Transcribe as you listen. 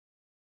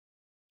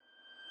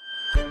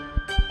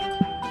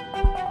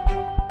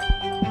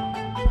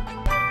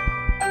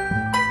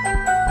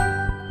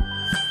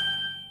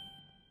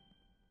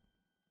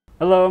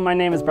Hello, my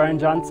name is Brian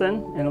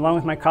Johnson, and along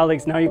with my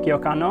colleagues Naoyuki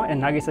Okano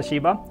and Nagisa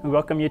Shiba, we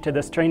welcome you to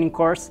this training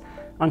course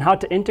on how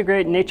to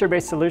integrate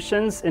nature-based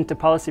solutions into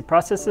policy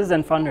processes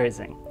and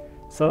fundraising.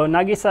 So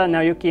Nagisa,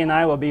 Naoyuki, and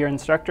I will be your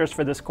instructors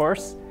for this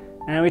course,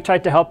 and we try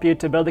to help you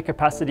to build the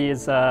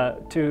capacities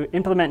to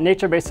implement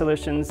nature-based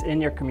solutions in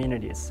your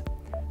communities.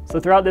 So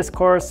throughout this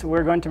course,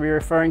 we're going to be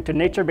referring to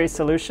nature-based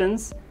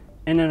solutions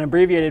in an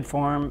abbreviated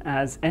form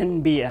as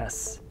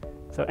NBS.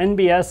 So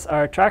NBS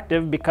are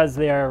attractive because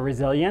they are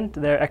resilient,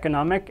 they're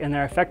economic, and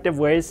they're effective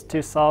ways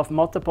to solve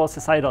multiple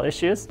societal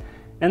issues,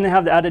 and they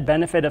have the added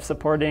benefit of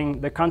supporting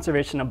the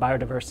conservation of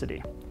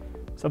biodiversity.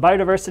 So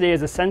biodiversity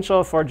is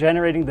essential for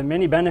generating the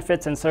many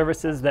benefits and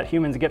services that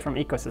humans get from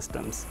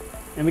ecosystems.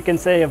 And we can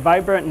say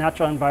vibrant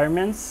natural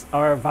environments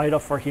are vital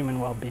for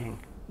human well-being.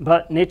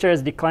 But nature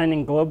is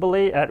declining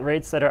globally at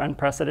rates that are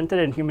unprecedented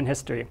in human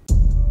history.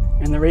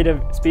 And the rate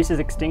of species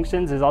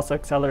extinctions is also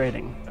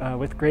accelerating,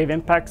 with grave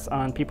impacts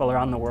on people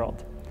around the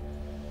world.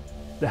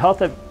 The health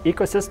of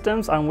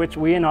ecosystems on which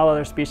we and all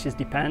other species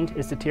depend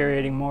is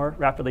deteriorating more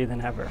rapidly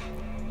than ever.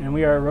 And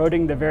we are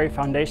eroding the very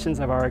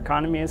foundations of our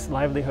economies,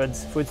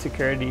 livelihoods, food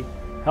security,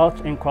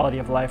 health, and quality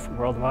of life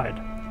worldwide.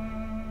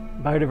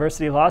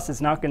 Biodiversity loss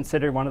is now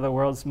considered one of the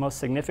world's most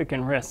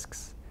significant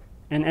risks.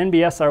 And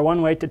NBS are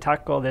one way to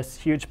tackle this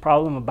huge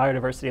problem of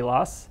biodiversity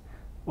loss,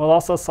 while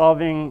also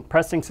solving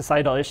pressing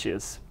societal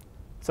issues.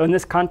 So in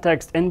this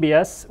context,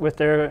 NBS, with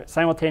their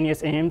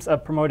simultaneous aims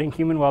of promoting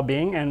human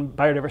well-being and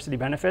biodiversity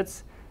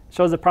benefits,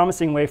 shows a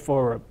promising way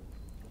forward.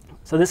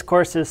 So this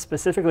course is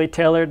specifically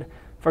tailored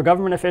for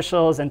government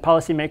officials and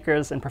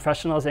policymakers and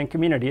professionals and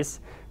communities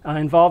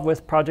involved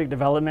with project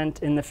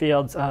development in the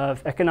fields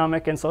of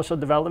economic and social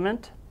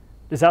development,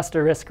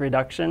 disaster risk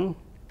reduction,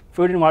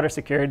 food and water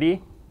security,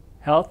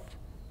 health,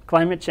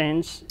 climate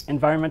change,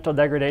 environmental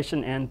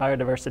degradation, and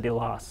biodiversity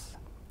loss.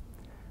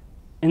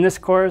 In this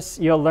course,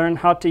 you'll learn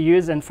how to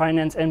use and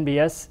finance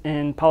NBS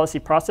in policy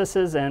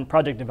processes and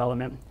project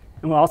development.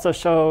 And we'll also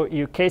show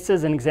you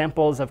cases and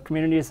examples of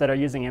communities that are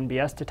using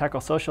NBS to tackle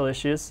social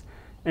issues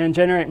and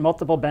generate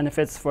multiple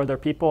benefits for their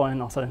people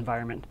and also the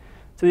environment.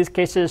 So these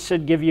cases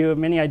should give you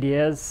many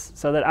ideas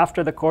so that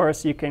after the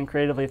course, you can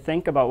creatively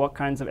think about what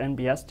kinds of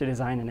NBS to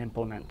design and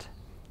implement.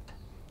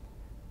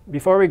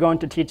 Before we go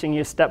into teaching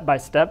you step by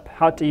step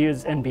how to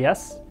use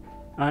NBS,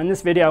 in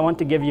this video, I want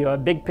to give you a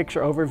big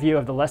picture overview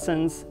of the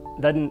lessons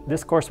that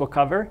this course will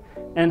cover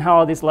and how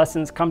all these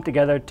lessons come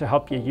together to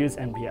help you use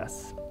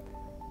NBS.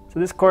 So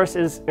this course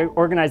is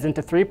organized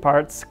into 3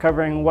 parts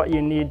covering what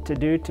you need to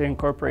do to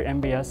incorporate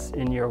NBS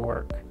in your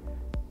work.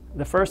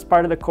 The first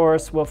part of the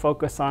course will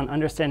focus on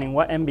understanding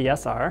what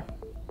NBS are,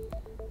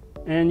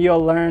 and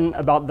you'll learn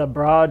about the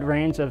broad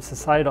range of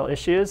societal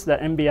issues that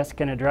NBS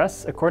can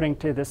address according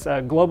to this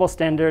global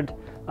standard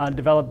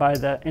developed by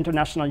the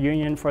International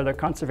Union for the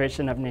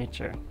Conservation of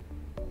Nature.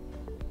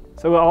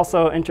 So we'll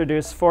also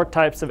introduce 4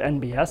 types of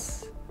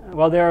NBS.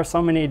 While there are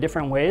so many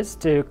different ways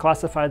to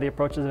classify the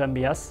approaches of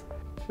NBS,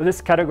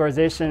 this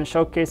categorization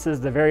showcases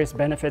the various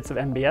benefits of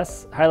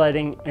NBS,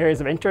 highlighting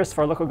areas of interest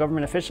for local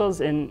government officials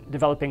in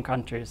developing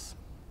countries.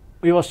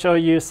 We will show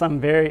you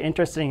some very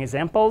interesting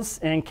examples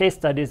and case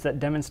studies that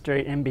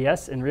demonstrate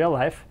NBS in real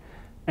life.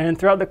 And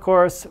throughout the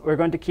course, we're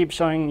going to keep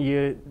showing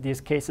you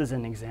these cases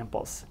and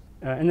examples.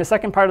 In the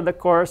second part of the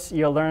course,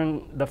 you'll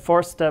learn the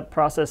 4-step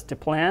process to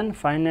plan,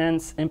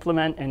 finance,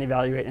 implement, and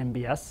evaluate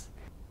NBS.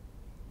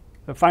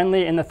 But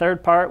finally, in the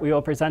third part, we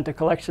will present a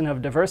collection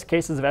of diverse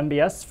cases of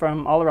NBS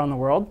from all around the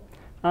world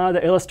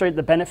that illustrate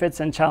the benefits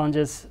and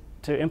challenges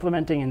to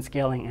implementing and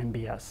scaling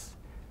NBS.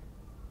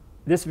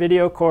 This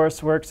video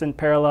course works in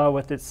parallel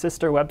with its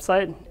sister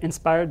website,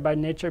 Inspired by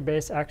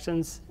Nature-Based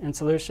Actions and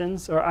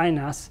Solutions, or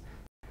INAS.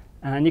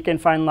 And you can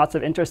find lots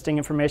of interesting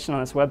information on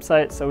this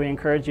website, so we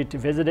encourage you to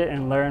visit it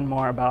and learn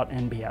more about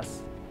NBS.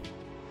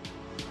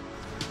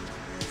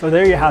 So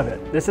there you have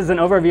it. This is an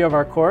overview of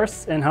our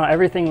course and how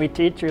everything we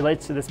teach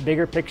relates to this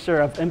bigger picture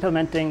of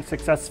implementing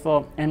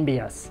successful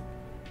NBS.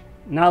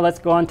 Now let's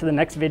go on to the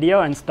next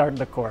video and start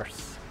the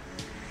course.